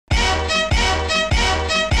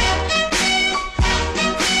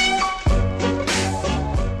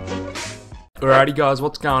Alrighty guys,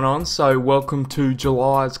 what's going on? So welcome to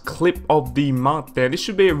July's clip of the month. Now this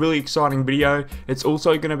should be a really exciting video. It's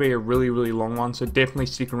also going to be a really long one, so definitely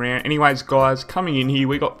stick around. Anyways guys, coming in here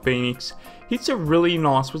we got Phoenix. Hits a really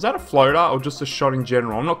nice, was that a floater or just a shot in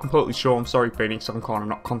general? I'm not completely sure, I'm sorry Phoenix, I'm kind of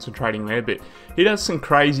not concentrating there, but he does some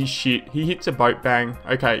crazy shit. He hits a boat bang.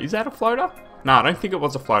 Okay, is that a floater? No, I don't think it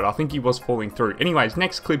was a floater. I think he was falling through. Anyways,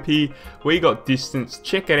 next clip here, we got distance.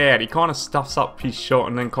 Check it out. He kind of stuffs up his shot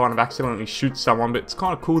and then kind of accidentally shoots someone. But it's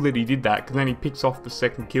kind of cool that he did that because then he picks off the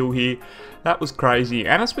second kill here. That was crazy.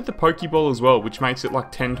 And it's with the Pokeball as well, which makes it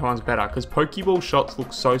like 10 times better because Pokeball shots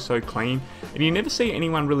look so clean. And you never see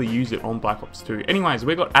anyone really use it on Black Ops 2. Anyways,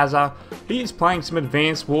 we got Azza. He is playing some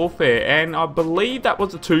Advanced Warfare. And I believe that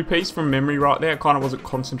was a two-piece from memory right there. I kind of wasn't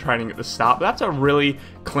concentrating at the start. But that's a really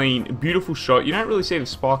clean, beautiful shot. You don't really see the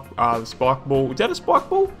spike ball. Is that a spike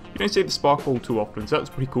ball? You don't see the spike ball too often, so that's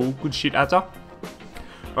pretty cool. Good shit, Azza.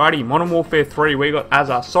 Alrighty, Modern Warfare 3, we got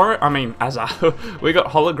Azza. Azza. We got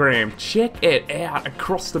Hologram. Check it out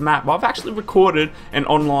across the map. I've actually recorded an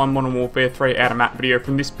online Modern Warfare 3 out of map video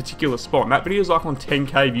from this particular spot. And that video is like on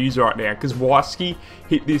 10k views right now because Wisky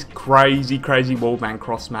hit this crazy wallbang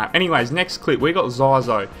cross map. Anyways, next clip, we got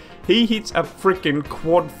Zyzo. He hits a freaking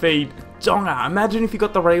quad feed donger. Imagine if he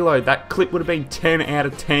got the reload. That clip would have been 10 out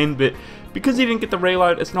of 10, but because he didn't get the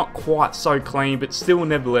reload, it's not quite so clean, but still,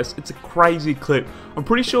 nevertheless, it's a crazy clip. I'm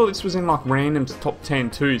pretty sure this was in like random's top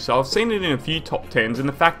 10 too, so I've seen it in a few top 10s, and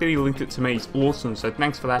the fact that he linked it to me is awesome, so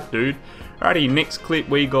thanks for that, dude. Alrighty, next clip,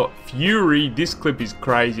 we got Fury. This clip is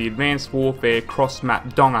crazy. Advanced Warfare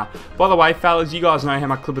cross-map donger. By the way, fellas, you guys know how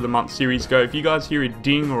my clip of the month series go. If you guys hear a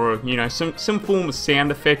ding or you know some form of sound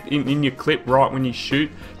effect in your clip right when you shoot,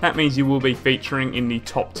 that means you will be featuring in the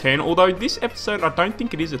top 10. Although this episode, I don't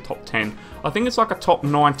think it is a top 10. I think it's like a top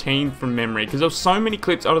 19 from memory because there were so many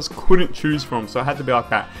clips I just couldn't choose from, so I had to be like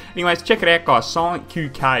that. Anyways, check it out, guys. Silent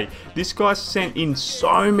QK. This guy sent in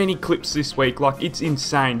so many clips this week, like it's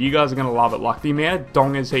insane. You guys are gonna love it. Like the amount of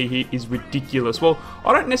dongers he hit is ridiculous. Well,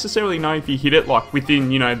 I don't necessarily know if he hit it like within,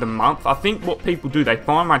 you know, the month. I think what people do, they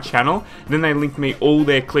find my channel, then they link me all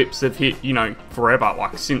their clips they've hit, you know, forever,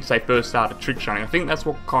 like since they first started trick shotting. I think that's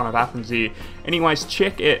what kind of happens here. Anyways,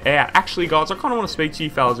 check it out. Actually, guys, I kind of want to speak to you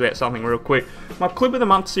fellas about something real quick. My clip of the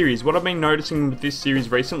month series, what I've been noticing with this series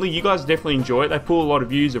recently, you guys definitely enjoy it. They pull a lot of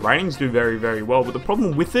views, the ratings do very well, but the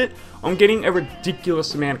problem with it, I'm getting a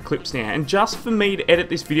ridiculous amount of clips now, and just for me to edit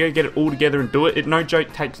this video, get it all together and do it, it no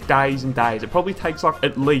joke takes days and days. It probably takes like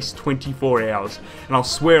at least 24 hours, and I'll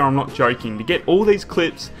swear I'm not joking. To get all these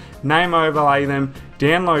clips, name overlay them,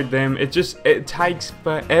 download them, it takes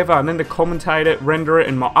forever, and then to commentate it, render it,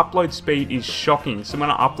 and my upload speed is shocking. So when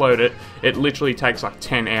I upload it, it literally takes like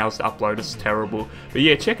 10 hours to upload. It's terrible. But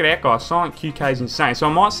yeah, check it out, guys. Silent QK is insane. So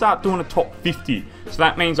I might start doing a top 50. So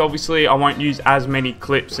that means obviously I won't use as many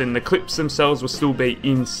clips, and the clips themselves will still be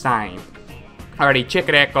insane. Alrighty, check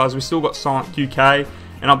it out, guys. We still got Silent QK,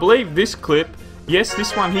 and I believe this clip, yes,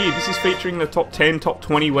 this one here, this is featuring the top 10, top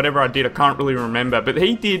 20, whatever I did, I can't really remember. But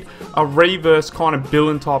he did a reverse kind of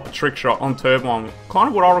billion type of trick shot on Turbine. Kind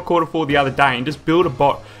of what I recorded for the other day, and just build a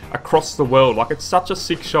bot across the world. Like, it's such a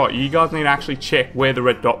sick shot. You guys need to actually check where the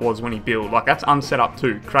red dot was when he built. Like, that's unset up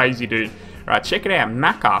too. Crazy, dude. Alright, check it out.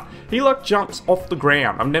 Maka. He like jumps off the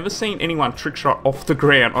ground. I've never seen anyone trick shot off the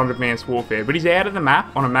ground on Advanced Warfare. But he's out of the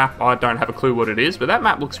map, on a map I don't have a clue what it is. But that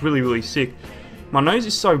map looks really sick. My nose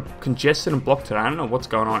is so congested and blocked today, I don't know what's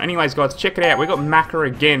going on. Anyways, guys, check it out. We got Maka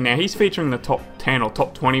again. Now, he's featuring the top 10 or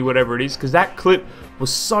top 20, whatever it is, because that clip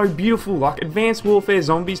was so beautiful. Like, Advanced Warfare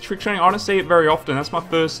Zombies trick shotting, I don't see it very often. That's my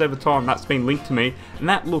first ever time that's been linked to me, and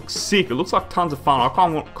that looks sick. It looks like tons of fun. I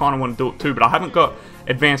kind of want to do it too, but I haven't got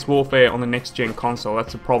Advanced Warfare on the next-gen console.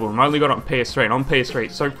 That's the problem. I only got it on PS3, and on PS3,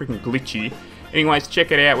 it's so freaking glitchy. Anyways,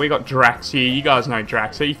 check it out. We got Drax here. You guys know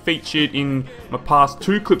Drax. He featured in my past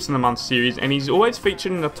 2 clips in the month series, and he's always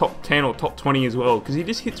featured in the top 10 or top 20 as well, because he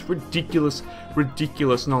just hits ridiculous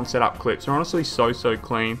non-setup clips. They're honestly so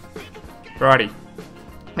clean. Alrighty.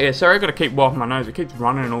 Yeah, sorry, I gotta keep wiping my nose. It keeps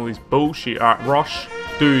running and all this bullshit. Alright, Rosh.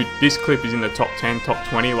 Dude, this clip is in the top 10, top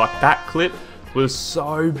 20. Like, that clip was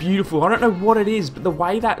so beautiful. I don't know what it is, but the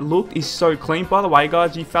way that looked is so clean. By the way,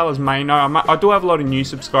 guys, you fellas may know, I do have a lot of new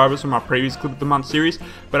subscribers from my previous clip of the month series,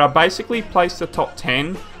 but I basically placed the top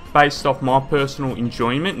 10 based off my personal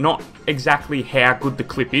enjoyment, not exactly how good the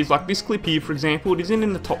clip is. Like this clip here, for example, it isn't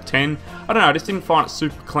in the top 10. I don't know, I just didn't find it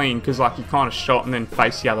super clean because like he kind of shot and then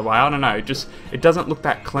faced the other way. I don't know, it doesn't look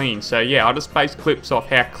that clean. So yeah, I just base clips off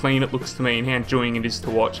how clean it looks to me and how enjoying it is to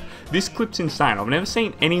watch. This clip's insane. I've never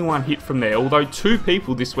seen anyone hit from there, although 2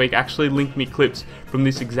 people this week actually linked me clips from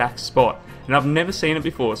this exact spot. And I've never seen it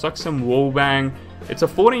before. It's like some wall bang It's a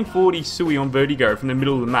 1440 Sui on Vertigo from the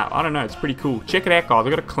middle of the map. I don't know, it's pretty cool. Check it out, guys. I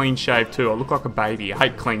got a clean shave too. I look like a baby. I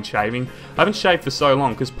hate clean shaving. I haven't shaved for so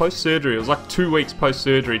long because post-surgery, it was like 2 weeks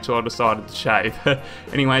post-surgery till I decided to shave.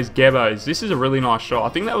 Anyways, Gebos. This is a really nice shot. I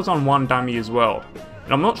think that was on one dummy as well.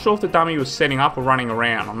 And I'm not sure if the dummy was setting up or running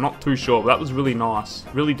around. I'm not too sure, but that was really nice.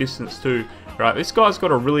 Really distance too. Right, this guy's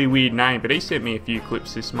got a really weird name, but he sent me a few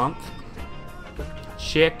clips this month.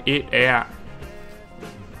 Check it out.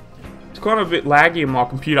 It's kind of a bit laggy in my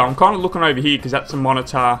computer. I'm kind of looking over here because that's the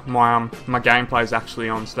monitor my gameplay is actually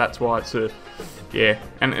on, so that's why it's a... Yeah,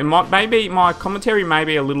 and maybe my commentary may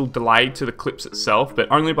be a little delayed to the clips itself,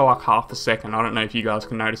 but only by like half a second. I don't know if you guys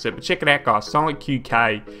can notice it, but check it out, guys. Silent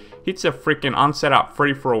QK hits a freaking unset up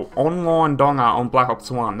free-for-all online donger on Black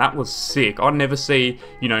Ops 1. That was sick. I never see,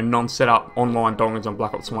 you know, non-set up online dongers on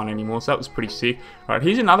Black Ops 1 anymore, so that was pretty sick. Alright,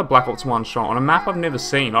 here's another Black Ops 1 shot on a map I've never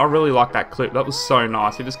seen. I really like that clip. That was so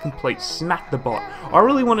nice. It just complete smacked the bot. I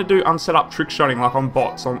really want to do unset up trick shotting like on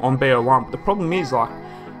bots on BO1, but the problem is, like,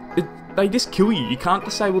 they just kill you. You can't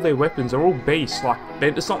disable their weapons. They're all beasts. Like,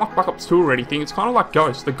 it's not like Black Ops 2 or anything. It's kind of like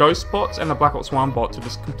Ghost. The Ghost bots and the Black Ops 1 bots are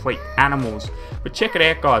just complete animals. But check it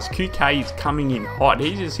out, guys. QK is coming in hot.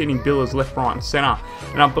 He's just hitting billers left, right, and center.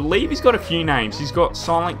 And I believe he's got a few names. He's got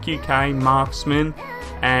Silent QK, Marksman,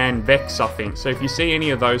 and Vex, I think. So if you see any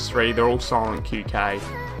of those three, they're all Silent QK.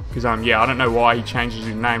 Because, yeah, I don't know why he changes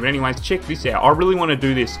his name. But anyways, check this out. I really want to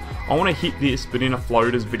do this. I want to hit this, but in a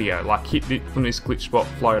floaters video. Like, hit it from this glitch spot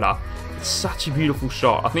floater. It's such a beautiful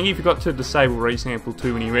shot. I think he forgot to disable resample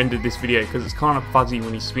too when he rendered this video, because it's kind of fuzzy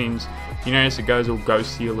when he spins. You notice it goes all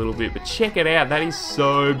ghosty a little bit. But check it out. That is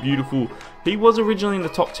so beautiful. He was originally in the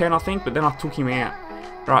top 10, I think, but then I took him out.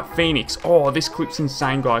 Right, Phoenix. Oh, this clip's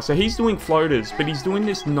insane, guys. So he's doing floaters, but he's doing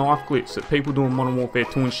this knife glitch that people do in Modern Warfare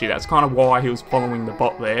 2 and shit. That's kind of why he was following the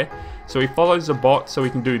bot there. So he follows the bot so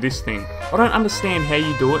he can do this thing. I don't understand how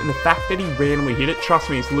you do it, and the fact that he randomly hit it,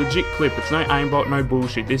 trust me, it's a legit clip. It's no aimbot, no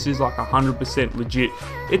bullshit. This is like 100% legit.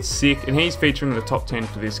 It's sick, and he's featuring in the top 10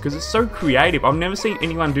 for this because it's so creative. I've never seen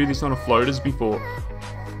anyone do this on a floaters before.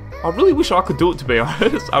 I really wish I could do it, to be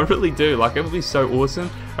honest. I really do. Like, it would be so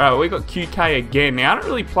awesome. Alright, we got QK again. Now, I don't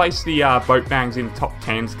really place the boat bangs in the top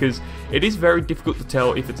 10s because it is very difficult to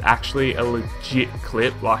tell if it's actually a legit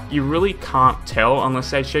clip. Like, you really can't tell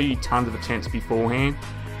unless they show you tons of attempts beforehand.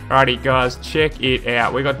 Alrighty, guys, check it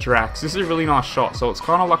out. We got Drax. This is a really nice shot, so it's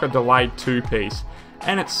kind of like a delayed two-piece.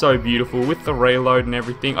 And it's so beautiful with the reload and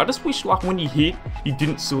everything. I just wish, like, when you hit, you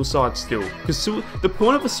didn't suicide still. Because the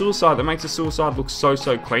point of a suicide that makes a suicide look so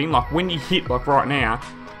clean, like when you hit, like right now,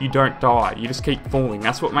 you don't die. You just keep falling.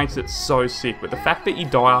 That's what makes it so sick. But the fact that you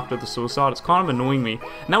die after the suicide, it's kind of annoying me.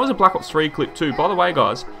 And that was a Black Ops 3 clip too. By the way,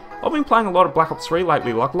 guys, I've been playing a lot of Black Ops 3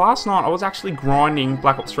 lately. Like last night, I was actually grinding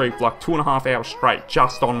Black Ops 3 for like 2.5 hours straight,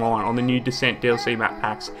 just online on the new Descent DLC map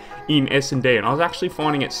packs in S&D, and I was actually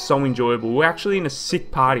finding it so enjoyable. We're actually in a sick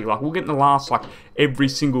party. Like, we're getting the last, like, every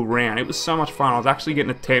single round. It was so much fun. I was actually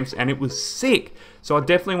getting attempts, and it was sick. So I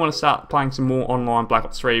definitely want to start playing some more online Black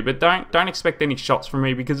Ops 3, but don't expect any shots from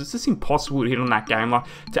me because it's just impossible to hit on that game. Like,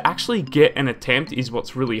 to actually get an attempt is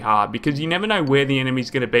what's really hard because you never know where the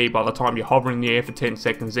enemy's going to be by the time you hover in the air for 10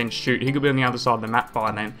 seconds, then shoot. He could be on the other side of the map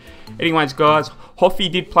by then. Anyways, guys, Hoffy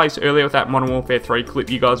did place earlier with that Modern Warfare 3 clip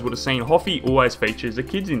you guys would have seen. Hoffy always features. The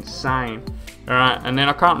kid's insane. Alright, and then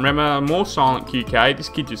I can't remember, more Silent QK. This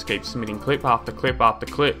kid just keeps submitting clip after clip after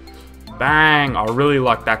clip. Bang! I really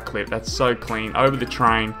like that clip. That's so clean. Over the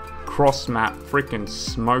train, cross map, freaking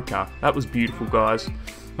smoker. That was beautiful, guys.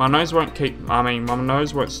 My nose won't my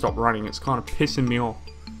nose won't stop running. It's kind of pissing me off.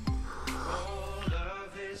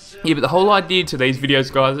 Yeah, but the whole idea to these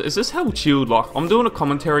videos, guys, is just how chilled. Like, I'm doing a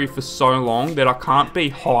commentary for so long that I can't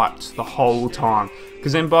be hyped the whole time.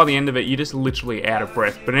 Because then by the end of it, you're just literally out of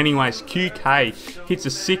breath. But anyways, QK hits a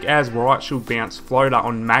sick-as right shield bounce floater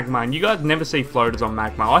on Magma. And you guys never see floaters on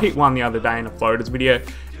Magma. I hit one the other day in a floaters video,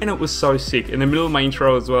 and it was so sick. In the middle of my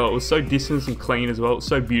intro as well, it was so distance and clean as well. It was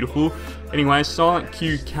so beautiful. Anyways, Silent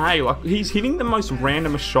QK, like, he's hitting the most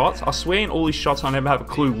random shots. I swear in all his shots, I never have a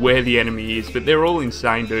clue where the enemy is. But they're all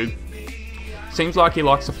insane, dude. Seems like he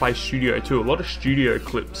likes to play studio too. A lot of studio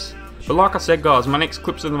clips. But like I said, guys, my next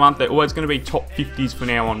clips of the month, they're always going to be top 50s from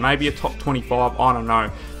now on. Maybe a top 25, I don't know.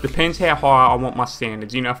 Depends how high I want my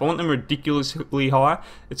standards. You know, if I want them ridiculously high,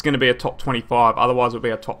 it's going to be a top 25. Otherwise, it'll be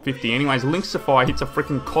a top 50. Anyways, Linksify hits a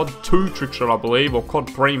freaking COD 2 trick shot, I believe. Or COD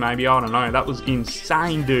 3, maybe. I don't know. That was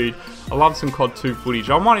insane, dude. I love some COD 2 footage.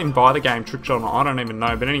 I might even buy the game trick shot. I don't even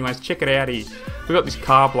know. But anyways, check it out here. We got this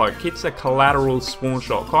car bloke. Hits a collateral spawn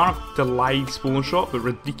shot. Kind of delayed spawn shot, but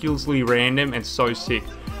ridiculously random and so sick.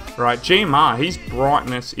 Right, GMR, his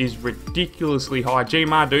brightness is ridiculously high.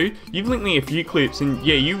 GMR, dude, you've linked me a few clips, and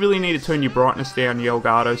yeah, you really need to turn your brightness down, your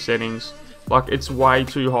Elgato settings. Like, it's way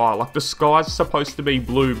too high. Like, the sky's supposed to be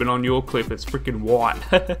blue, but on your clip, it's freaking white.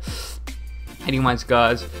 Anyways,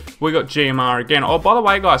 guys, we got GMR again. Oh, by the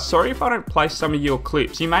way, guys, sorry if I don't play some of your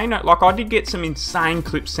clips. You may know, like, I did get some insane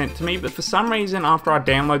clips sent to me, but for some reason, after I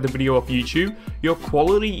download the video off YouTube, your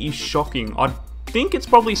quality is shocking. I think it's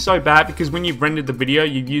probably so bad because when you've rendered the video,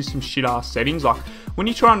 you've used some shit-ass settings. Like, when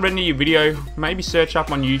you try and render your video, maybe search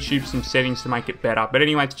up on YouTube some settings to make it better. But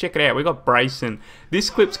anyways, check it out. We got Brayson. This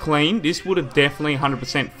clip's clean. This would have definitely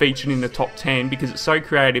 100% featured in the top 10 because it's so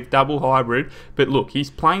creative, double hybrid. But look, he's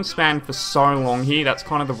playing Span for so long here. That's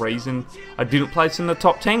kind of the reason I didn't place him in the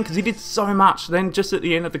top 10 because he did so much. Then just at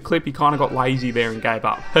the end of the clip, he kind of got lazy there and gave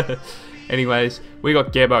up. Anyways, we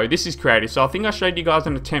got Gebo. This is creative. So I think I showed you guys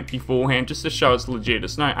an attempt beforehand just to show it's legit.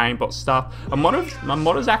 It's no aimbot stuff. My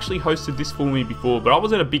modder's actually hosted this for me before, but I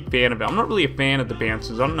wasn't a big fan of it. I'm not really a fan of the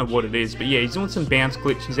bounces. I don't know what it is. But yeah, he's doing some bounce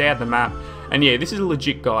glitch. He's out of the map. And yeah, this is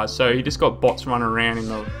legit, guys. So he just got bots running around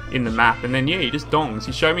in the map. And then yeah, he just dongs.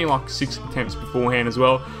 He showed me like 6 attempts beforehand as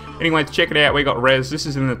well. Anyways, check it out. We got Rez. This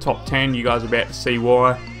is in the top 10. You guys are about to see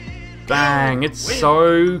why. Bang, it's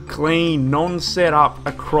so clean, non-setup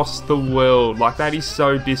across the world. Like, that is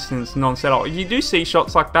so distance, non-setup. You do see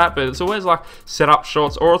shots like that, but it's always like setup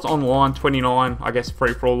shots, or it's online, 29, I guess,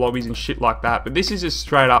 free-for-all lobbies and shit like that. But this is just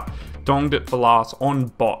straight up donged it for last on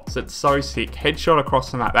bots. It's so sick. Headshot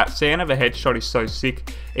across the map. That sound of a headshot is so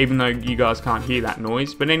sick, even though you guys can't hear that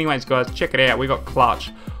noise. But anyways, guys, check it out. We got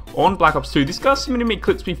Clutch on Black Ops 2. This guy's submitted me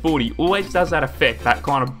clips before. He always does that effect, that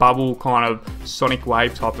kind of bubble, kind of sonic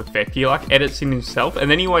wave type effect. He like edits in himself,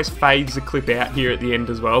 and then he always fades the clip out here at the end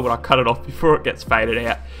as well, but I cut it off before it gets faded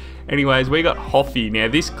out. Anyways, we got Hoffy. Now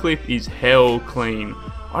this clip is hell clean.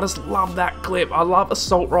 I just love that clip. I love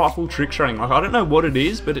assault rifle trick shotting. Like, I don't know what it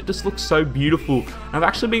is, but it just looks so beautiful. I've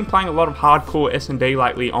actually been playing a lot of hardcore S&D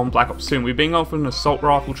lately on Black Ops 2. We've been going from assault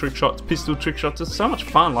rifle trick shots, pistol trick shots. It's so much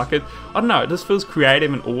fun. Like, I don't know, it just feels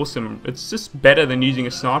creative and awesome. It's just better than using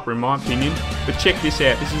a sniper in my opinion. But check this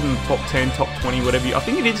out. This is in the top 10, top 20, whatever. I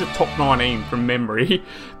think it is a top 19 from memory.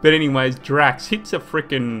 But anyways, Drax hits a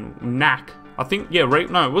freaking knack. I think, yeah, right,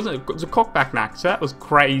 no, it wasn't. It was a cockback knack, so that was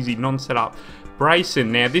crazy, non-setup. Brayson,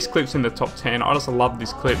 now this clip's in the top 10. I just love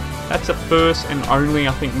this clip. That's the first and only,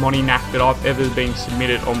 I think, Monty Knack that I've ever been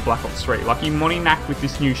submitted on Black Ops 3. Like, he Monty Knack with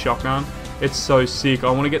this new shotgun. It's so sick. I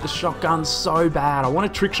want to get the shotgun so bad. I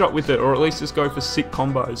want to trick shot with it, or at least just go for sick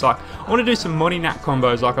combos. Like, I want to do some Monty Knack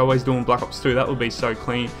combos like I always do in Black Ops 2. That would be so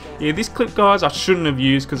clean. Yeah, this clip, guys, I shouldn't have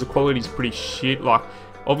used because the quality's pretty shit. Like,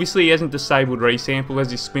 obviously he hasn't disabled resample as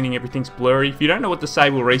he's spinning, everything's blurry. If you don't know what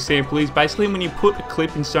disabled resample is, basically when you put a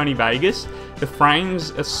clip in Sony Vegas, the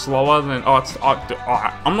frames are slower than,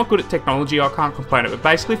 I'm not good at technology, I can't complain it, but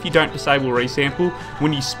basically if you don't disable resample,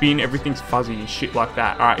 when you spin, everything's fuzzy and shit like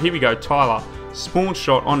that. Alright, here we go, Tyler. Spawn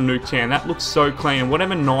shot on Nuketown, that looks so clean, and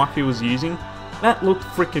whatever knife he was using, that looked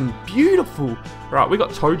freaking beautiful. Right, we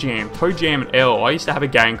got Toe Jam and L. I used to have a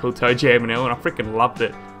game called Toe Jam and L, and I freaking loved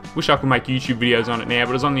it. Wish I could make YouTube videos on it now, but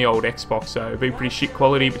it was on the old Xbox, so it'd be pretty shit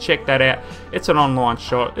quality, but check that out. It's an online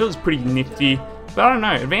shot. It was pretty nifty, but I don't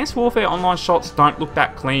know. Advanced Warfare online shots don't look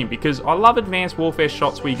that clean, because I love Advanced Warfare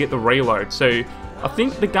shots where you get the reload. So I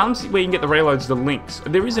think the guns where you can get the reloads, the links.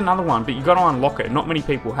 There is another one, but you got to unlock it. Not many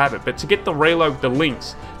people have it, but to get the reload with the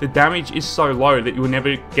links, the damage is so low that you will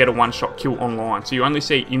never get a one-shot kill online, so you only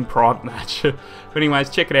see it in private match. But anyways,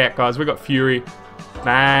 check it out, guys. We got Fury.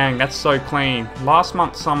 Bang, that's so clean. Last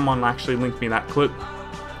month someone actually linked me that clip,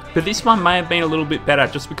 but this one may have been a little bit better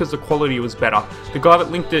just because the quality was better. The guy that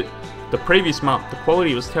linked it the previous month, the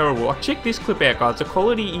quality was terrible. Like, check this clip out, guys. The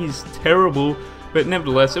quality is terrible, but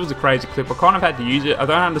nevertheless, it was a crazy clip. I kind of had to use it. I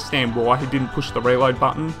don't understand why he didn't push the reload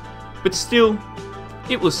button, but still,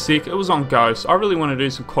 it was sick. It was on Ghost. I really want to do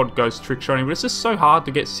some COD Ghost trick shotting, but it's just so hard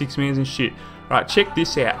to get 6 mans and shit. Right, check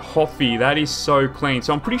this out. Hoffy, that is so clean.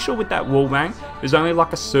 So I'm pretty sure with that wallbang, there's only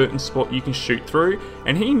like a certain spot you can shoot through,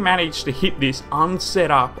 and he managed to hit this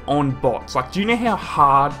unset up on bots. Like, do you know how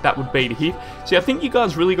hard that would be to hit? See, I think you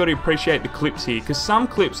guys really got to appreciate the clips here, because some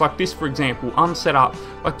clips, like this for example, unset up,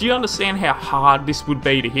 like, do you understand how hard this would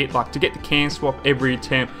be to hit? Like, to get the can swap every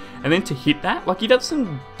attempt, and then to hit that? Like, did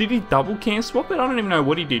he double can swap it? I don't even know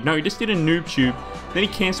what he did. No, he just did a noob tube, then he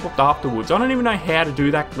can swapped afterwards. I don't even know how to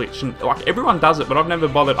do that glitch, and like, everyone does it, but I've never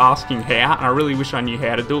bothered asking how, and I really wish I knew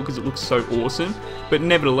how to do it because it looks so awesome. But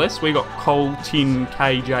nevertheless, we got Cole Tin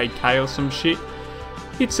KJK or some shit.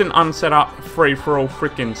 It's an unset up free-for-all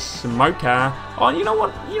freaking smoker. Oh, you know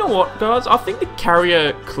what? You know what, guys? I think the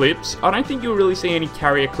carrier clips, I don't think you'll really see any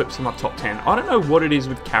carrier clips in my top 10. I don't know what it is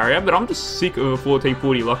with carrier, but I'm just sick of a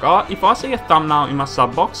 1440. Like, if I see a thumbnail in my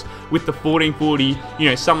sub box with the 1440, you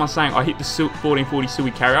know, someone saying I hit the 1440 Sui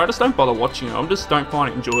carrier, I just don't bother watching it. I just don't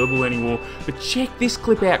find it enjoyable anymore. But check this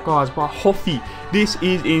clip out, guys, by Hoffy. This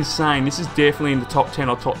is insane. This is definitely in the top 10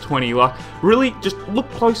 or top 20. Like, really, just look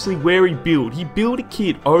closely where he built. He built a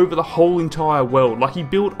kid over the whole entire world. Like, he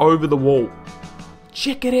built over the wall.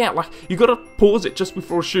 Check it out. Like, you gotta pause it just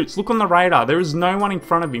before it shoots. Look on the radar. There is no one in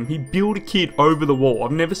front of him. He built a kid over the wall.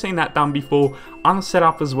 I've never seen that done before. Unset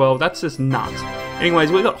up as well. That's just nuts.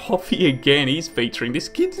 Anyways, we got Hoffy again. He's featuring. This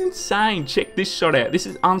kid's insane. Check this shot out. This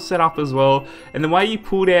is unset up as well. And the way he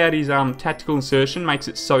pulled out his tactical insertion makes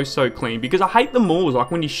it so clean. Because I hate the mauls. Like,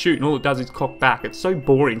 when you shoot and all it does is cock back. It's so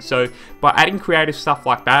boring. So, by adding creative stuff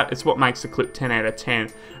like that, it's what makes the clip 10 out of 10.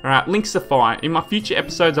 Alright, links are fine. In my future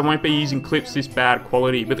episodes, I won't be using clips this bad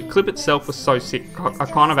quality. But the clip itself was so sick. I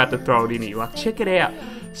kind of had to throw it in here. Like, check it out.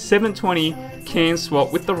 720 can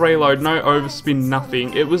swap with the reload, no overspin,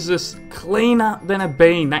 nothing. It was just cleaner than a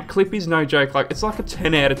bean. That clip is no joke. Like, it's like a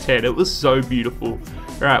 10 out of 10. It was so beautiful.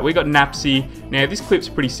 Alright, we got Napsy. Now, this clip's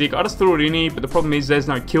pretty sick. I just threw it in here, but the problem is there's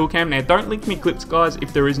no kill cam. Now, don't link me clips, guys,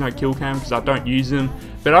 if there is no kill cam, because I don't use them.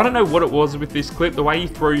 But I don't know what it was with this clip. The way he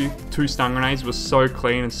threw 2 stun grenades was so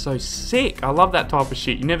clean and so sick. I love that type of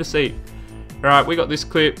shit. You never see it. Alright, we got this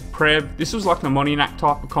clip, Prev. This was like the Moninak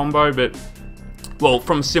type of combo, but, well,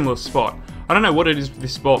 from a similar spot. I don't know what it is with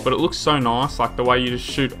this spot, but it looks so nice, like the way you just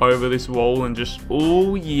shoot over this wall and just,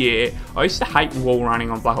 oh yeah. I used to hate wall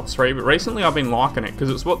running on Black Ops 3, but recently I've been liking it, because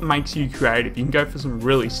it's what makes you creative. You can go for some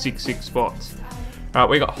really sick spots. Alright,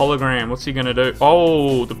 we got Hologram. What's he gonna do?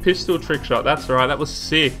 Oh, the pistol trick shot. That's right, that was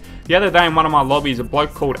sick. The other day in one of my lobbies, a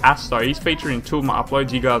bloke called Asto, he's featured in 2 of my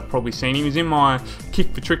uploads. You guys have probably seen him. He was in my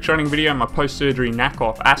kick for trick shotting video, my post-surgery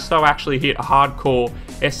knack-off. Asto actually hit a hardcore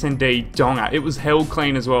S&D donger. It was hell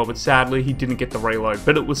clean as well, but sadly he didn't get the reload,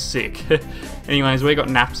 but it was sick. Anyways, we got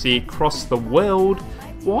Napsy across the world.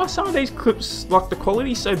 Why are some of these clips, like, the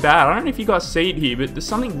quality so bad? I don't know if you guys see it here, but there's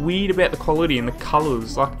something weird about the quality and the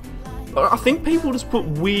colors. Like, I think people just put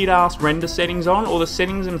weird ass render settings on, or the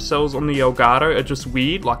settings themselves on the Elgato are just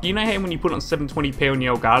weird. Like, you know how when you put it on 720p on the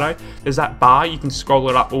Elgato, there's that bar, you can scroll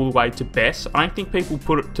it up all the way to best. I don't think people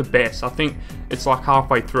put it to best. I think it's like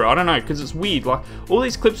halfway through. I don't know, because it's weird. Like, all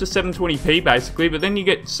these clips are 720p basically, but then you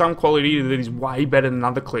get some quality that is way better than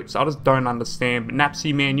other clips. I just don't understand. But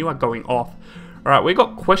Napsy, man, you are going off. Alright, we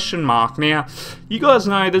got question mark. Now, you guys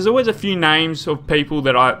know there's always a few names of people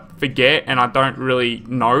that I forget and I don't really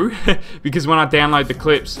know because when I download the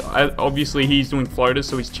clips, obviously he's doing floaters,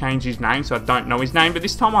 so he's changed his name, so I don't know his name. But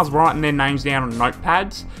this time I was writing their names down on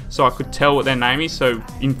notepads so I could tell what their name is, so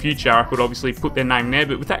in future I could obviously put their name there.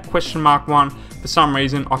 But with that question mark one, for some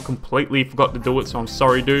reason I completely forgot to do it, so I'm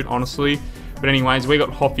sorry, dude, honestly. But anyways, we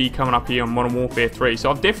got Hoffy coming up here on Modern Warfare 3.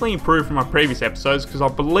 So I've definitely improved from my previous episodes because I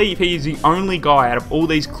believe he is the only guy out of all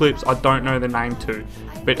these clips I don't know the name to.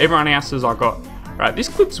 But everyone else's I got. Right, this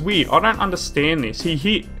clip's weird. I don't understand this. He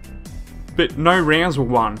hit, but no rounds were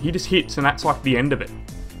won. He just hits and that's like the end of it.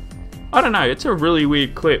 I don't know, it's a really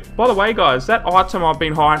weird clip. By the way, guys, that item I've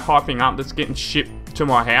been hyping up that's getting shipped to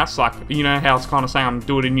my house, like, you know how it's kind of saying I'm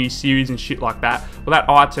doing a new series and shit like that, well, that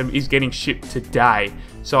item is getting shipped today.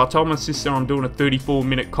 So I told my sister I'm doing a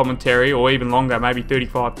 34-minute commentary, or even longer, maybe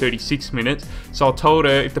 35, 36 minutes. So I told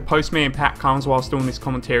her, if the postman pack comes whilst doing this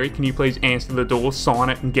commentary, can you please answer the door, sign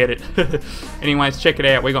it, and get it. Anyways, check it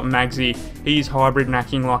out. We got Magsy. He's hybrid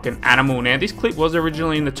knacking like an animal. Now, this clip was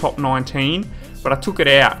originally in the top 19, but I took it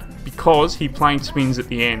out because he plane spins at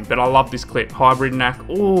the end. But I love this clip. Hybrid knack.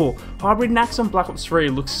 Oh, hybrid knacks on Black Ops 3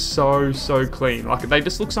 looks so clean. Like, they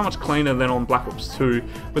just look so much cleaner than on Black Ops 2.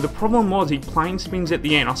 But the problem was he plane spins at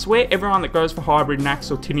the end. I swear everyone that goes for hybrid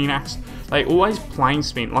knacks or tinny knacks, they always plane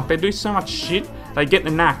spin. Like, they do so much shit. They get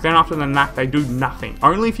the knack, then after the knack they do nothing.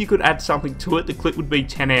 Only if you could add something to it, the clip would be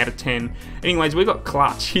 10 out of 10. Anyways, we got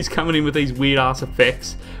Clutch. He's coming in with these weird ass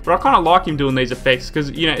effects. But I kind of like him doing these effects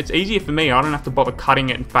because, you know, it's easier for me. I don't have to bother cutting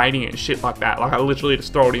it and fading it and shit like that. Like, I literally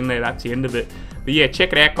just throw it in there, that's the end of it. But yeah,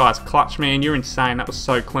 check it out, guys. Clutch, man, you're insane. That was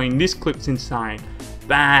so clean. This clip's insane.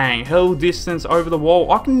 Bang, hell distance over the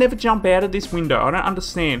wall. I can never jump out of this window. I don't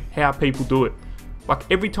understand how people do it. Like,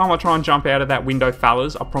 every time I try and jump out of that window,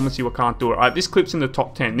 fellas, I promise you I can't do it. Alright, this clip's in the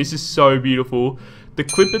top 10. This is so beautiful. The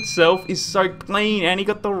clip itself is so clean, and he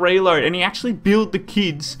got the reload, and he actually built the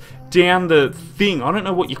kids down the thing. I don't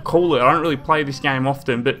know what you call it. I don't really play this game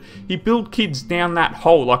often, but he built kids down that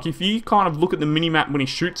hole. Like, if you kind of look at the minimap when he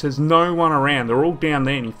shoots, there's no one around. They're all down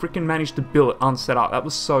there, and he freaking managed to build it unset up. That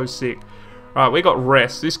was so sick. Right, we got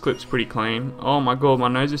rest. This clip's pretty clean. Oh my god, my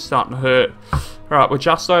nose is starting to hurt. Alright, we're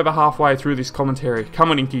just over halfway through this commentary.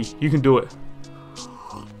 Come on, Inkee, you can do it.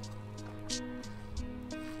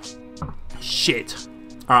 Shit.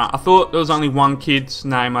 Alright, I thought there was only one kid's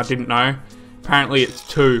name I didn't know. Apparently it's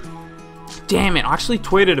two. Damn it, I actually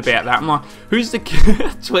tweeted about that. I'm like, who's the kid?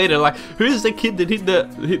 Tweeted, like, who's the kid that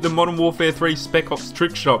hit the Modern Warfare 3 Spec Ops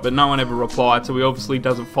trick shot? But no one ever replied, so he obviously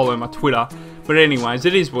doesn't follow my Twitter. But anyways,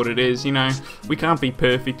 it is what it is, you know. We can't be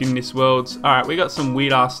perfect in this world. Alright, we got some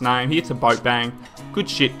weird ass name. He hits a boat bang. Good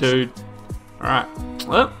shit, dude. Alright.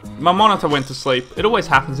 Well, my monitor went to sleep. It always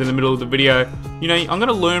happens in the middle of the video. You know, I'm going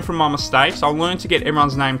to learn from my mistakes. I'll learn to get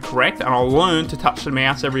everyone's name correct, and I'll learn to touch the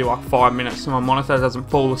mouse every like 5 minutes so my monitor doesn't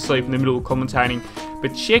fall asleep in the middle of commentating.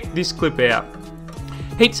 But check this clip out.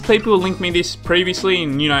 Heaps of people have linked me this previously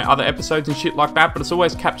in, you know, other episodes and shit like that, but it's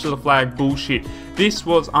always capture the flag bullshit. This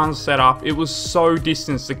was unset up. It was so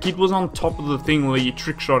distant. The kid was on top of the thing where you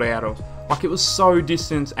trick shot out of. Like, it was so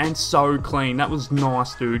distant and so clean. That was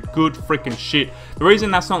nice, dude. Good freaking shit. The reason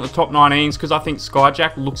that's not in the top 19 is because I think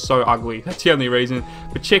Skyjack looks so ugly. That's the only reason.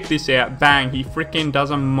 But check this out. Bang. He freaking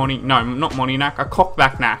does a a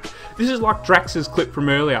cockback knack. This is like Drax's clip from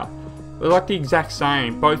earlier. They're like the exact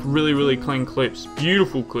same. Both really, really clean clips.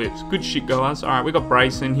 Beautiful clips. Good shit, guys. Alright, we got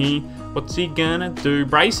Brayson here. What's he gonna do?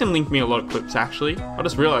 Brayson linked me a lot of clips, actually. I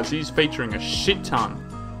just realized he's featuring a shit ton.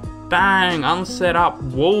 Bang, unset up,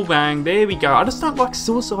 wall bang, there we go. I just don't like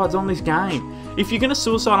suicides on this game. If you're going to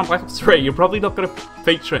suicide on Black Ops 3, you're probably not going to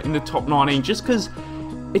feature it in the top 19 just because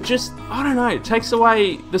it just, I don't know, it takes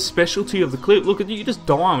away the specialty of the clip. Look at you, just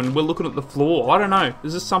die and we're looking at the floor. I don't know,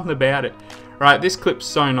 there's just something about it. Right, this clip's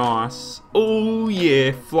so nice. Oh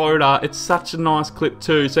yeah, floater, it's such a nice clip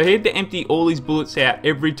too. So he had to empty all his bullets out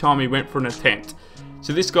every time he went for an attempt.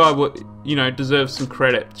 So this guy, you know, deserves some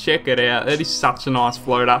credit. Check it out. That is such a nice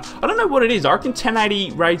floater. I don't know what it is. I reckon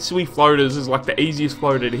 1080 Raid Sui floaters is like the easiest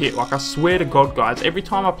floater to hit. Like, I swear to God, guys, every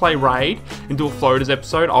time I play Raid and do a floaters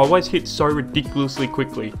episode, I always hit so ridiculously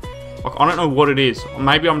quickly. Like, I don't know what it is.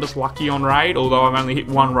 Maybe I'm just lucky on Raid, although I've only hit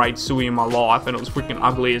one Raid Sui in my life, and it was freaking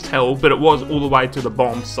ugly as hell, but it was all the way to the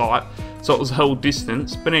bomb site, so it was hell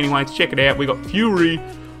distance. But anyways, check it out. We got Fury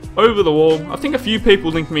over the wall. I think a few people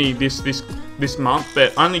linked me this month,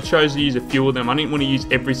 but I only chose to use a few of them. I didn't want to use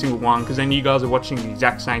every single one because then you guys are watching the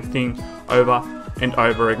exact same thing over and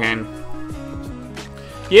over again.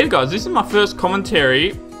 Yeah, guys, this is my first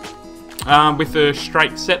commentary with a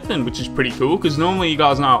straight set then, which is pretty cool because normally you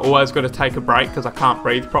guys know I always got to take a break because I can't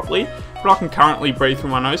breathe properly, but I can currently breathe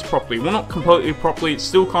through my nose properly. Well, not completely properly, it's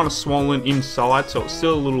still kind of swollen inside, so it's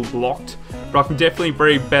still a little blocked, but I can definitely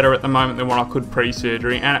breathe better at the moment than what I could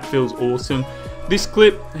pre-surgery, and it feels awesome. This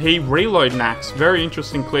clip, he reload knacks. Very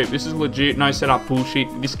interesting clip. This is legit, no setup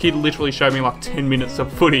bullshit. This kid literally showed me like 10 minutes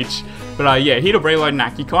of footage. But yeah, he had a reload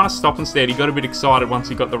knack. He kind of stopped instead. He got a bit excited once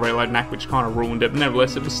he got the reload knack, which kind of ruined it. But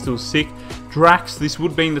nevertheless, it was still sick. Drax, this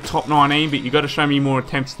would be in the top 19, but you got to show me more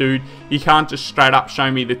attempts, dude. You can't just straight up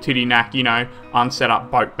show me the titty knack, you know, unset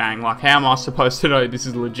up boat bang. Like, how am I supposed to know this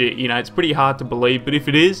is legit? You know, it's pretty hard to believe, but if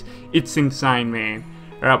it is, it's insane, man.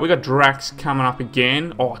 Alright, we got Drax coming up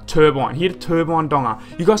again. Oh, Turbine. He hit a Turbine donger.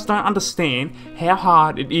 You guys don't understand how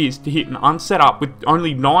hard it is to hit an unset up with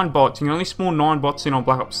only 9 bots. You can only spawn 9 bots in on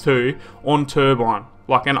Black Ops 2 on Turbine.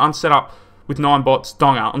 Like an unset up with 9 bots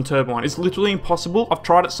donger on Turbine. It's literally impossible. I've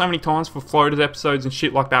tried it so many times for floaters episodes and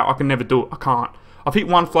shit like that. I can never do it. I can't. I've hit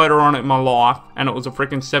one floater on it in my life, and it was a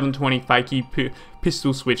freaking 720 fakey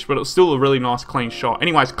pistol switch, but it was still a really nice clean shot.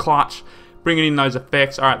 Anyways, clutch. Bringing in those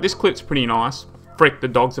effects. Alright, this clip's pretty nice. Frick, the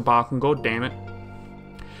dogs are barking, god damn it.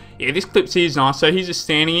 Yeah, this clip is nice. So he's just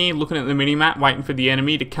standing here looking at the minimap, waiting for the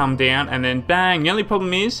enemy to come down, and then bang. The only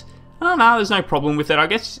problem is, oh no, there's no problem with it. I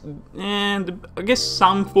guess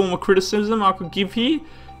some form of criticism I could give here.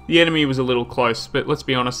 The enemy was a little close, but let's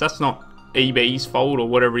be honest, that's not EB's fault or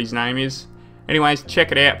whatever his name is. Anyways,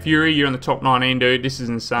 check it out. Fury, you're in the top 19, dude. This is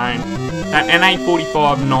insane. That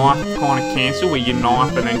NA45 knife kind of cancel, where you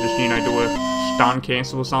knife and then just, you know, do a stun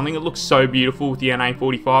cancel or something. It looks so beautiful with the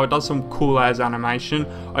NA45. It does some cool as animation.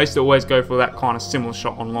 I used to always go for that kind of similar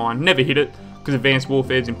shot online. Never hit it because Advanced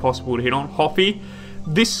Warfare is impossible to hit on. Hoffy,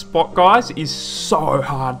 this spot, guys, is so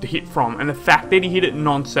hard to hit from, and the fact that he hit it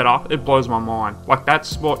non-setup, it blows my mind. Like, that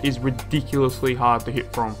spot is ridiculously hard to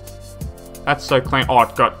hit from. That's so clean.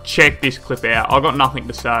 Oh, God, check this clip out. I've got nothing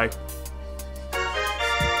to say.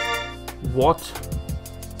 What?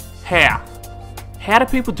 How? How do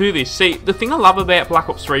people do this? See, the thing I love about Black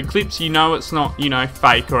Ops 3 clips, you know it's not, you know,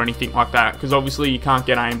 fake or anything like that, because obviously you can't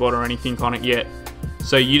get aimbot or anything on it yet.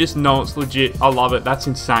 So you just know it's legit. I love it. That's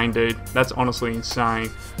insane, dude. That's honestly insane.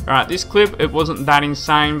 Alright, this clip, it wasn't that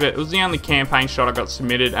insane, but it was the only campaign shot I got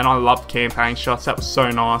submitted, and I loved campaign shots. That was so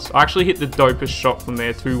nice. I actually hit the dopest shot from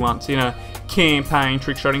there too once in a campaign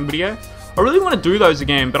trick shotting video. I really want to do those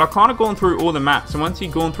again, but I've kind of gone through all the maps, and once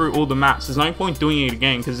you've gone through all the maps, there's no point doing it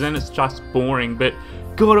again, because then it's just boring. But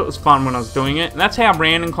God, it was fun when I was doing it. And that's how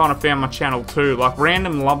Random kind of found my channel too. Like,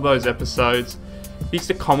 Random loved those episodes. He used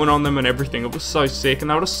to comment on them and everything. It was so sick, and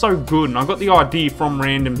they were just so good, and I got the idea from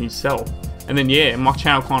Random himself. And then yeah, my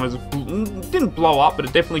channel kind of didn't blow up, but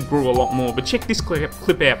it definitely grew a lot more. But check this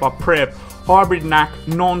clip out by Prep. Hybrid knack,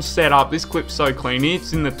 non-setup. This clip's so clean.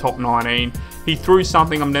 It's in the top 19. He threw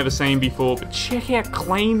something I've never seen before, but check how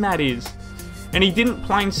clean that is. And he didn't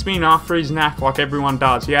plain spin after his knack like everyone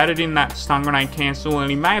does. He added in that stun grenade cancel, and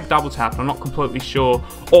he may have double tapped. I'm not completely sure.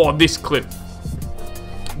 Oh, this clip.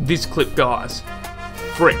 This clip, guys.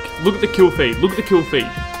 Frick. Look at the kill feed. Look at the kill feed.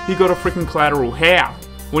 He got a freaking collateral. How?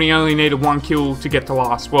 When he only needed 1 kill to get to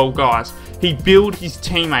last. Well, guys, he billed his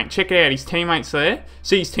teammate. Check it out, his teammate's there.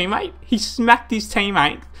 See his teammate? He smacked his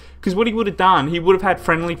teammate, because what he would have done, he would have had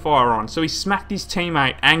friendly fire on. So he smacked his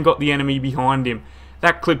teammate and got the enemy behind him.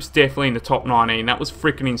 That clip's definitely in the top 19. That was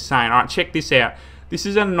freaking insane. Alright, check this out. This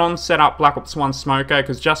is a non-setup Black Ops 1 smoker,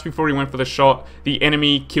 because just before he went for the shot, the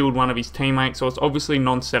enemy killed one of his teammates. So it's obviously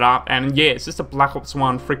non-setup. And yeah, it's just a Black Ops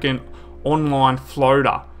 1 freaking online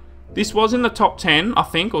floater. This was in the top 10, I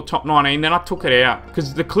think, or top 19, then I took it out,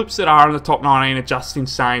 because the clips that are in the top 19 are just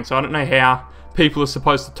insane, so I don't know how people are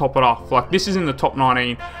supposed to top it off. Like, this is in the top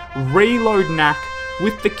 19. Reload knack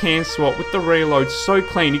with the can swap, with the reload, so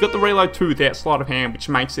clean. You got the reload too without sleight of hand, which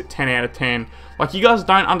makes it 10 out of 10. Like, you guys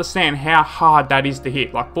don't understand how hard that is to hit.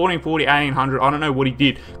 Like, 1440, 1800, I don't know what he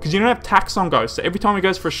did, because you don't have tax on go, so every time he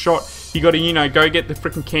goes for a shot, you got to, you know, go get the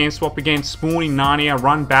freaking can swap again, spawn in Narnia,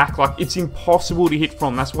 run back. Like, it's impossible to hit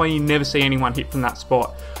from. That's why you never see anyone hit from that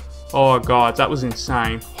spot. Oh, God, that was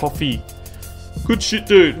insane. Hoffy. Good shit,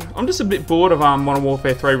 dude. I'm just a bit bored of Modern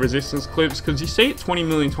Warfare 3 Resistance clips, because you see it 20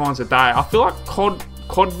 million times a day. I feel like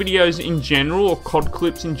COD videos in general, or COD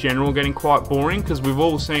clips in general, are getting quite boring, because we've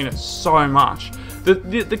all seen it so much.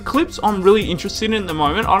 The clips I'm really interested in at the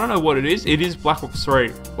moment, I don't know what it is Black Ops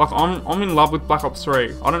 3. Like, I'm in love with Black Ops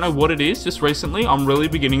 3. I don't know what it is, just recently, I'm really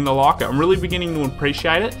beginning to like it. I'm really beginning to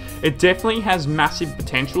appreciate it. It definitely has massive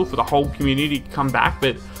potential for the whole community to come back,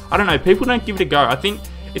 but I don't know, people don't give it a go. I think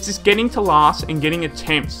it's just getting to last and getting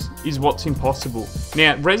attempts is what's impossible.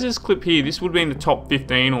 Now, Rez's clip here, this would be in the top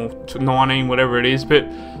 15 or 19, whatever it is, but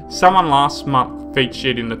someone last month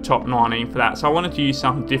featured in the top 19 for that, so I wanted to use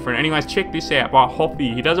something different. Anyways, check this out by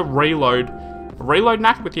Hoppy. He does a reload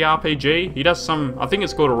knack with the RPG. He does some, I think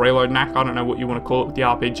it's called a reload knack, I don't know what you want to call it with the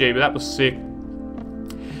RPG, but that was sick.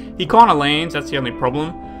 He kind of lands, that's the only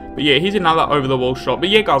problem. But yeah, here's another over-the-wall shot. But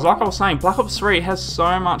yeah, guys, like I was saying, Black Ops 3 has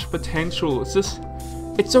so much potential.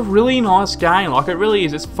 It's a really nice game, like it really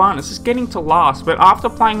is. It's fun, it's just getting to last. But after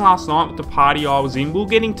playing last night with the party I was in, we're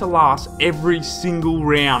getting to last every single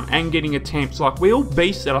round and getting attempts. Like, we all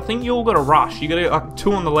beasted. I think you all got a rush. You got like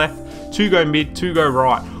 2 on the left, 2 go mid, 2 go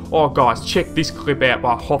right. Oh guys, check this clip out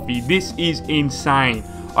by Hoffy. This is insane.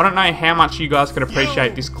 I don't know how much you guys can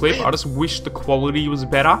appreciate this clip. I just wish the quality was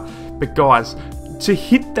better. But guys, to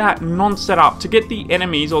hit that non-setup, to get the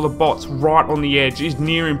enemies or the bots right on the edge is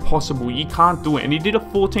near impossible. You can't do it. And he did a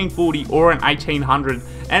 1440 or an 1800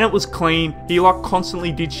 and it was clean. He like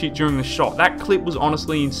constantly did shit during the shot. That clip was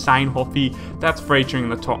honestly insane, Hoffy. That's featuring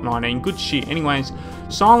in the top 19. Good shit. Anyways,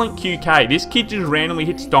 Silent QK. This kid just randomly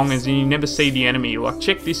hits dongers and you never see the enemy. Like,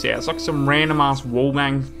 check this out. It's like some random ass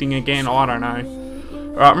wallbang thing again. I don't know.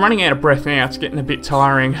 Alright, I'm running out of breath now, it's getting a bit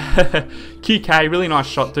tiring. QK, really nice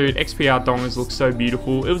shot, dude. XPR dongers look so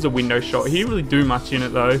beautiful. It was a window shot. He didn't really do much in it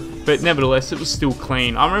though, but nevertheless, it was still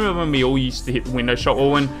clean. I remember when we all used to hit the window shot,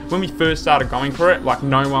 or when we first started going for it, like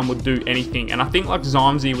no one would do anything. And I think like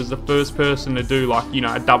Zymesy was the first person to do like, you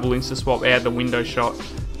know, a double insta swap out the window shot.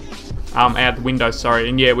 Out the window, sorry.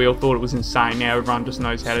 And yeah, we all thought it was insane. Now everyone just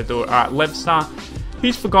knows how to do it. Alright, Levstar.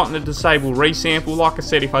 He's forgotten to disable resample. Like I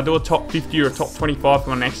said, if I do a top 50 or a top 25 for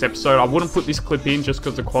my next episode, I wouldn't put this clip in just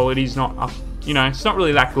because the quality's not up. You know, it's not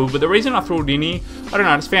really that good. But the reason I threw it in here, I don't know,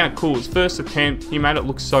 I just found it cool. It's first attempt. He made it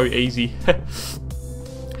look so easy.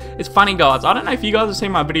 It's funny, guys. I don't know if you guys have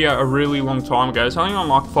seen my video a really long time ago. It's only on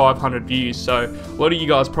like 500 views, so a lot of you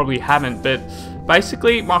guys probably haven't. But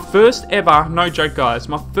basically, my first ever, no joke guys,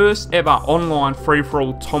 my first ever online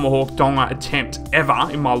free-for-all Tomahawk Donger attempt ever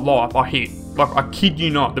in my life, I hit. Like, I kid you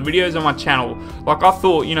not, the videos on my channel, like, I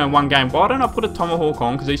thought, you know, one game, why don't I put a tomahawk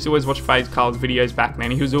on? Because I used to always watch FaZe Carl's videos back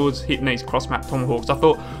then. He was always hitting these cross-map tomahawks. I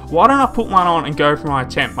thought, why don't I put one on and go for my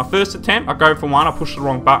attempt? My first attempt, I go for one, I push the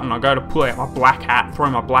wrong button, I go to pull out my black hat, throw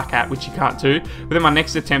my black hat, which you can't do. But then my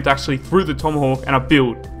next attempt, I actually threw the tomahawk and I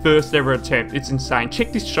build. First ever attempt. It's insane.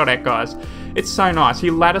 Check this shot out, guys. It's so nice. He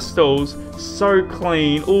ladder stalls so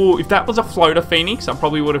clean. Oh, if that was a floater Phoenix, I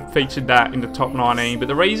probably would have featured that in the top 19. But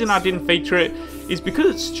the reason I didn't feature it is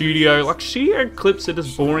because it's studio. Like, studio clips are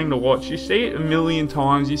just boring to watch. You see it a million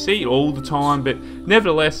times. You see it all the time. But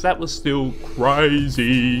nevertheless, that was still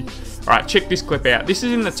crazy. Alright, check this clip out. This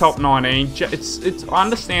is in the top 19. I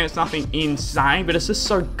understand it's nothing insane, but it's just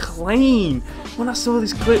so clean. When I saw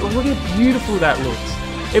this clip, look how beautiful that looks.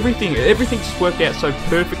 Everything just worked out so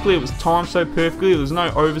perfectly. It was timed so perfectly. There was no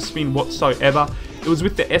overspin whatsoever. It was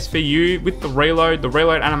with the SVU, with the reload. The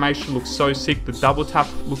reload animation looks so sick. The double tap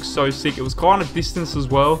looks so sick. It was kind of distance as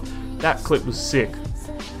well. That clip was sick.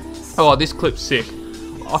 Oh, this clip's sick.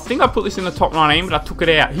 I think I put this in the top 19, but I took it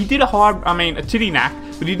out. He did a titty knack,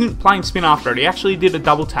 but he didn't plane spin after it. He actually did a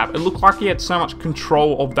double tap. It looked like he had so much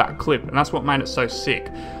control of that clip, and that's what made it so sick.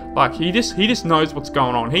 Like, he just knows what's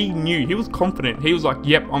going on. He knew. He was confident. He was like,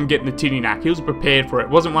 yep, I'm getting the titty knack. He was prepared for it. It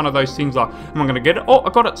wasn't one of those things like, am I going to get it? Oh, I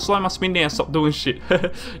got it. Slow my spin down. Stop doing shit.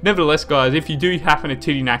 Nevertheless, guys, if you do happen to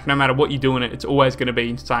titty knack, no matter what you're doing it's always going to be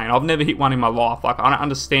insane. I've never hit one in my life. Like, I don't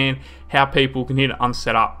understand how people can hit it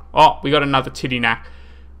unset up. Oh, we got another titty knack.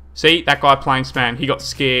 See, that guy playing spam, he got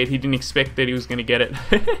scared. He didn't expect that he was going to get it.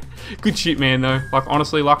 Good shit, man, though. Like,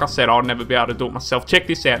 honestly, like I said, I'd never be able to do it myself. Check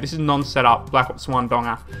this out. This is non-setup Black Ops 1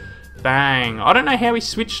 donger. Bang. I don't know how he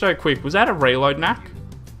switched so quick. Was that a reload knack?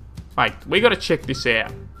 Wait, we got to check this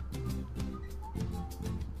out.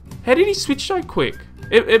 How did he switch so quick?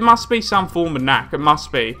 It must be some form of knack. It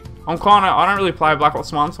must be. I don't really play Black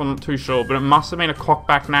Ops 1, so I'm not too sure. But it must have been a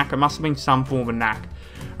cockback knack. It must have been some form of knack.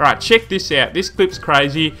 Alright, check this out. This clip's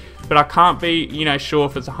crazy, but I can't be, you know, sure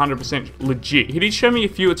if it's 100% legit. He did show me a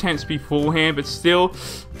few attempts beforehand, but still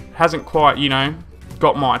hasn't quite, you know,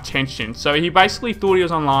 got my attention. So he basically thought he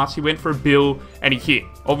was on last. He went for a bill and he hit.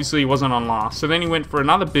 Obviously, he wasn't on last. So then he went for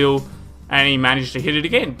another bill and he managed to hit it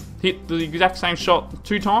again. Hit the exact same shot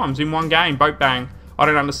 2 times in one game. Boat bang. I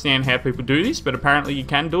don't understand how people do this, but apparently you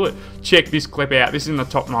can do it. Check this clip out. This is in the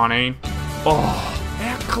top 19. Oh.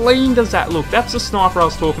 How clean does that look? That's the sniper I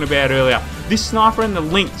was talking about earlier. This sniper and the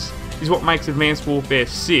links is what makes Advanced Warfare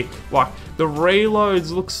sick. Like, the reloads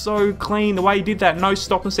look so clean. The way he did that, no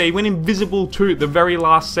stop and see. He went invisible too at the very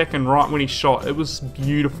last second, right when he shot. It was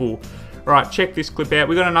beautiful. Right, check this clip out.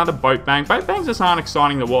 We got another boat bang. Boat bangs just aren't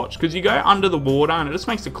exciting to watch because you go under the water and it just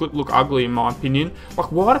makes the clip look ugly in my opinion.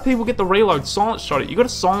 Like, why do people get the reload? Silent shot it. You got to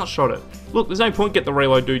silent shot it. Look, there's no point get the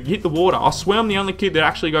reload, dude. You hit the water. I swear I'm the only kid that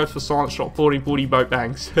actually goes for silent shot 40-40 boat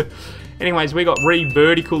bangs. Anyways, we got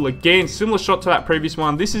re-vertical again. Similar shot to that previous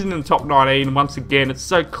one. This is in the top 19. Once again, it's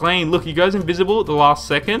so clean. Look, he goes invisible at the last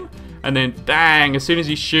second. And then, bang, as soon as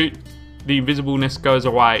you shoot, the invisibleness goes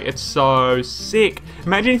away. It's so sick.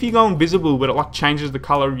 Imagine if you go invisible, but it like changes the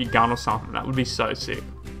color of your gun or something. That would be so sick.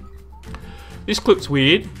 This clip's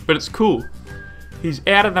weird, but it's cool. He's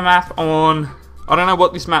out of the map on... I don't know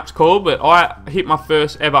what this map's called, but I hit my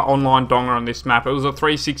first ever online donger on this map. It was a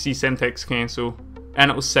 360 Semtex cancel,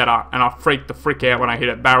 and it was set up, and I freaked the frick out when I hit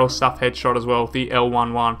it. Barrel stuff headshot as well, the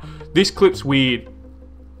L11. This clip's weird.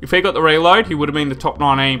 If he got the reload, he would have been the top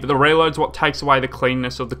 19, but the reload's what takes away the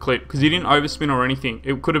cleanness of the clip, because he didn't overspin or anything.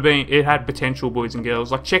 It could have been, it had potential, boys and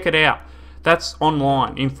girls. Like, check it out. That's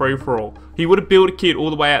online, in free-for-all. He would have built a kid all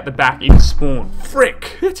the way out the back in spawn.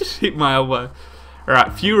 Frick! It just hit my elbow.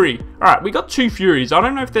 Alright, Fury. Alright, we got 2 Furies. I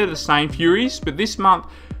don't know if they're the same Furies, but this month,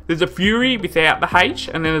 there's a Fury without the H,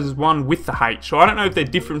 and then there's one with the H. So I don't know if they're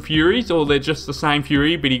different Furies, or they're just the same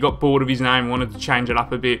Fury, but he got bored of his name and wanted to change it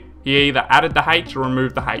up a bit. He either added the H or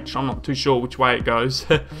removed the H. I'm not too sure which way it goes.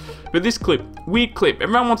 But this clip, weird clip.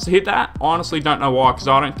 Everyone wants to hit that. I honestly don't know why, because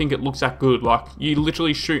I don't think it looks that good. Like, you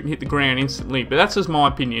literally shoot and hit the ground instantly. But that's just my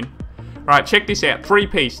opinion. Alright, check this out.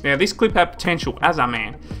 3-piece. Now, this clip had potential as a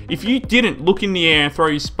man. If you didn't look in the air and throw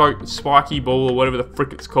your spiky ball or whatever the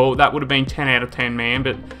frick it's called, that would have been 10 out of 10, man.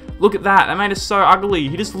 But look at that. That made it so ugly.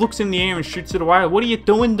 He just looks in the air and shoots it away. What are you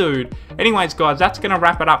doing, dude? Anyways, guys, that's going to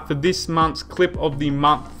wrap it up for this month's clip of the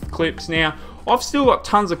month clips. Now, I've still got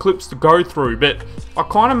tons of clips to go through, but I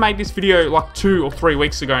kind of made this video like 2 or 3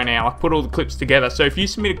 weeks ago now. I put all the clips together. So if you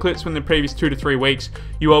submitted clips from the previous 2 to 3 weeks,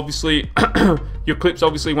 you obviously your clips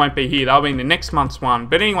obviously won't be here. They'll be in the next month's one.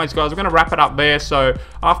 But anyways, guys, we're going to wrap it up there. So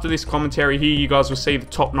after this commentary here, you guys will see the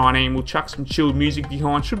top 19. We'll chuck some chilled music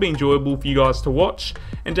behind. Should be enjoyable for you guys to watch.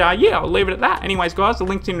 And yeah, I'll leave it at that. Anyways, guys, the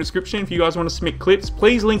link's in the description. If you guys want to submit clips,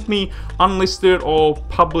 please link me unlisted or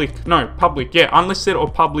public. No, public. Yeah, unlisted or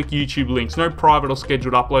public YouTube links. No private or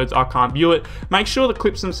scheduled uploads. I can't view it. Make sure the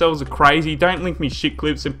clips themselves are crazy. Don't link me shit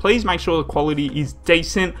clips. And please make sure the quality is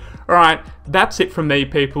decent. Alright, that's it from me,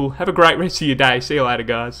 people. Have a great rest of your day. See you later,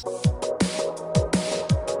 guys.